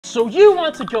So you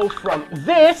want to go from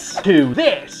this to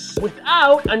this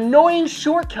without annoying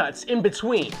shortcuts in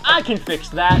between. I can fix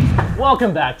that.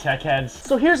 Welcome back, tech heads.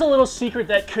 So here's a little secret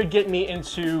that could get me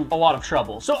into a lot of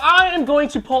trouble. So I am going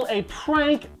to pull a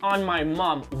prank on my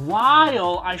mom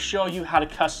while I show you how to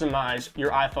customize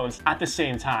your iPhones at the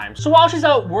same time. So while she's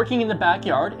out working in the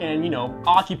backyard and, you know,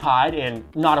 occupied and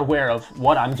not aware of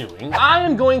what I'm doing, I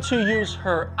am going to use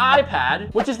her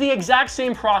iPad, which is the exact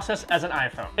same process as an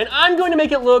iPhone. And I'm going to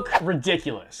make it look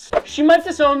ridiculous. She might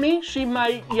disown me, she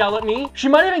might yell at me, she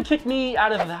might even kick me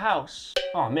out of the house.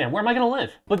 Oh man, where am I gonna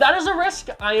live? But that is a risk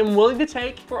I am willing to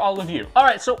take for all of you. All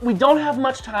right, so we don't have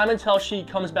much time until she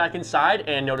comes back inside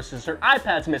and notices her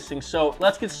iPad's missing. So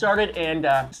let's get started and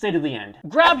stay to the end.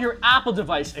 Grab your Apple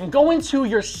device and go into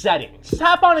your settings.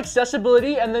 Tap on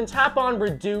accessibility and then tap on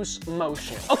reduce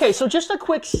motion. Okay, so just a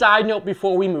quick side note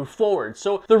before we move forward.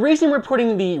 So the reason we're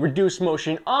putting the reduce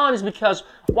motion on is because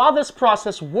while this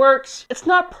process works, it's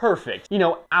not perfect. You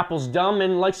know, Apple's dumb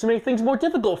and likes to make things more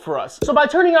difficult for us. So by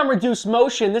turning on reduce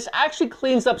motion, this actually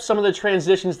cleans up some of the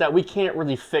transitions that we can't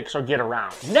really fix or get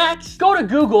around. Next, go to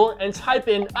Google and type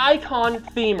in icon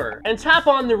themer and tap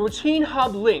on the routine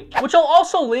hub link, which I'll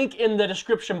also link in the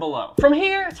description below. From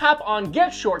here, tap on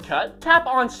get shortcut, tap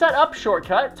on set up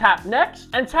shortcut, tap next,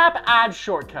 and tap add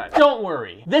shortcut. Don't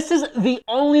worry, this is the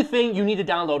only thing you need to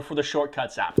download for the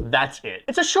Shortcuts app. That's it.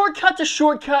 It's a shortcut to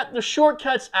shortcut the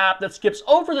Shortcuts app that skips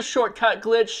over the shortcut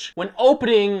glitch when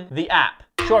opening the app.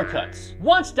 Shortcuts.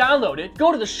 Once downloaded,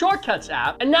 go to the Shortcuts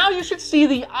app, and now you should see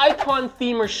the icon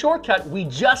themer shortcut we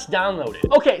just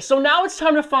downloaded. Okay, so now it's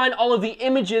time to find all of the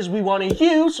images we want to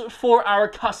use for our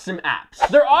custom apps.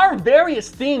 There are various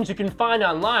themes you can find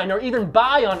online or even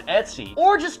buy on Etsy,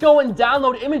 or just go and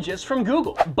download images from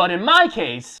Google. But in my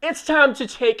case, it's time to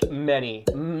take many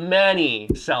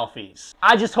selfies.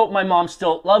 I just hope my mom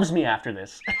still loves me after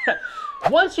this.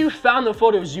 Once you've found the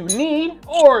photos you need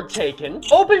or taken,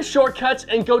 open Shortcuts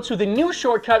and go to the new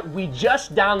shortcut we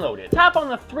just downloaded. Tap on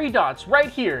the three dots right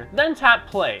here, then tap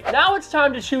play. Now it's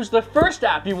time to choose the first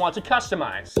app you want to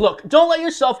customize. Look, don't let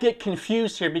yourself get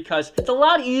confused here because it's a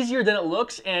lot easier than it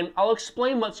looks, and I'll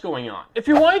explain what's going on. If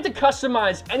you're wanting to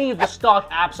customize any of the stock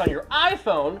apps on your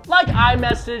iPhone, like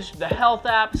iMessage, the health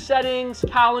app, settings,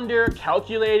 calendar,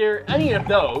 calculator, any of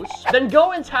those, then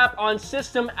go and tap on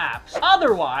system apps.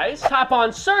 Otherwise, tap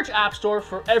on search app store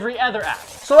for every other app.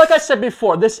 So like I said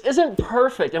before, this isn't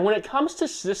perfect, and when it comes to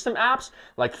system apps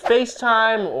like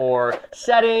FaceTime or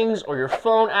settings or your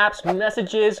phone apps,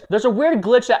 messages, there's a weird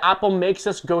glitch that Apple makes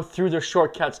us go through their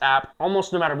Shortcuts app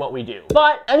almost no matter what we do.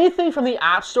 But anything from the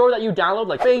app store that you download,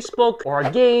 like Facebook or a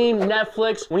game,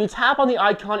 Netflix, when you tap on the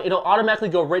icon, it'll automatically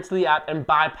go right to the app and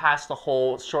bypass the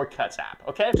whole Shortcuts app,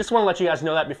 okay? Just want to let you guys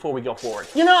know that before we go forward.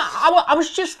 You know, I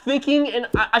was just thinking, and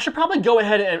I should probably go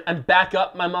ahead and back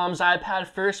up my mom's iPad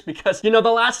first, because, you know,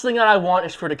 the last thing that I want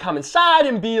is for her to come inside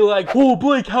and be like, oh,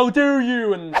 Blake, how dare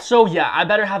you? And so, yeah, I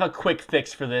better have a quick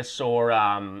fix for this, or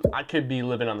I could be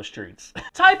living on the streets.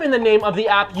 Type in the name of the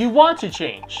app you want to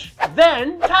change.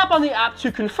 Then, tap on the app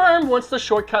to confirm once the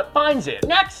shortcut finds it.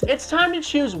 Next, it's time to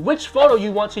choose which photo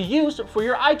you want to use for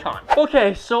your icon.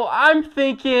 Okay, so I'm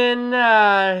thinking,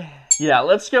 yeah,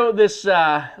 let's go with this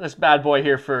bad boy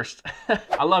here first.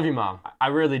 I love you, Mom. I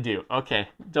really do. Okay,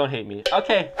 don't hate me.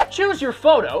 Okay, choose your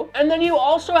photo, and then you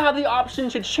also have the option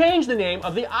to change the name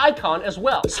of the icon as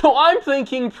well. So I'm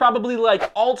thinking probably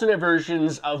like alternate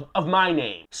versions of my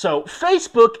name. So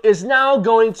Facebook is now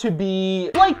going to be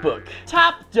Blakebook.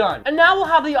 Tap done. And now we'll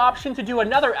have the option to do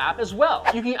another app as well.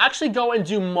 You can actually go and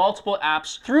do multiple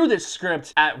apps through this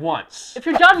script at once. If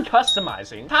you're done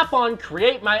customizing, tap on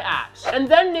create my apps, and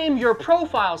then name your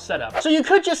profile setup. So you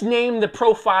could just name the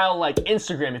profile like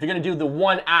Instagram if you're gonna do the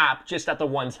one app just at the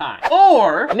one time.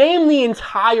 Or name the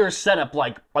entire setup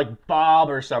like Bob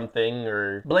or something,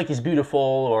 or Blake is beautiful,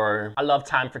 or I love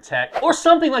time for tech, or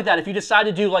something like that if you decide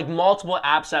to do like multiple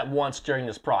apps at once during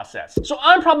this process. So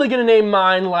I'm probably gonna name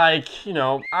mine like, you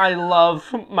know, I love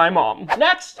my mom.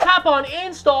 Next, tap on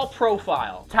install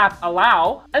profile. Tap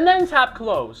allow, and then tap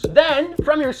close. Then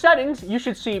from your settings, you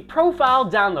should see profile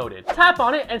downloaded. Tap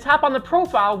on it and tap on the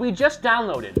profile we just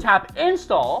downloaded. Tap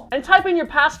install and type in your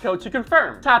passcode to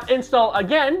confirm. Tap install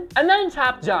again and then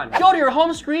tap done. Go to your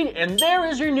home screen and there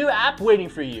is your new app waiting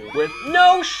for you with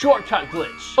no shortcut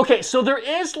glitch. Okay, so there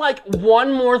is like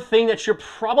one more thing that you're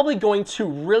probably going to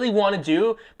really want to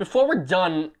do before we're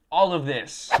done all of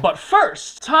this. But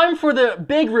first, time for the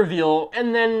big reveal,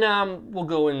 and then we'll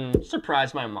go and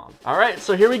surprise my mom. All right,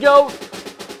 so here we go.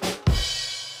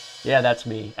 Yeah, that's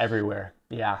me everywhere.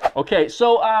 Yeah. Okay,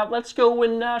 so let's go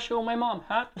and show my mom,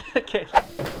 huh? Okay.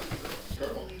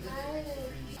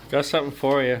 Got something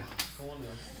for you.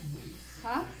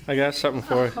 Huh? I got something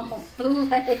for you. Oh,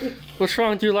 Blake. What's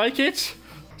wrong? Do you like it?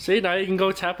 See, now you can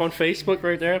go tap on Facebook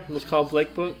right there. It's called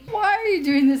Blake Book. Why are you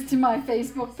doing this to my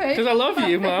Facebook page? Because I love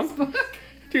you, Mom. Facebook?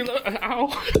 Do you love?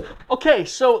 Ow. Okay,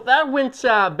 so that went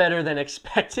better than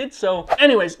expected. So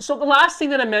anyways, so the last thing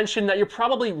that I mentioned that you're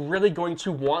probably really going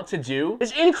to want to do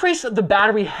is increase the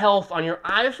battery health on your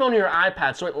iPhone or your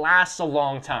iPad so it lasts a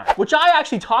long time, which I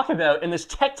actually talk about in this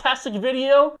tech-tastic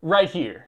video right here.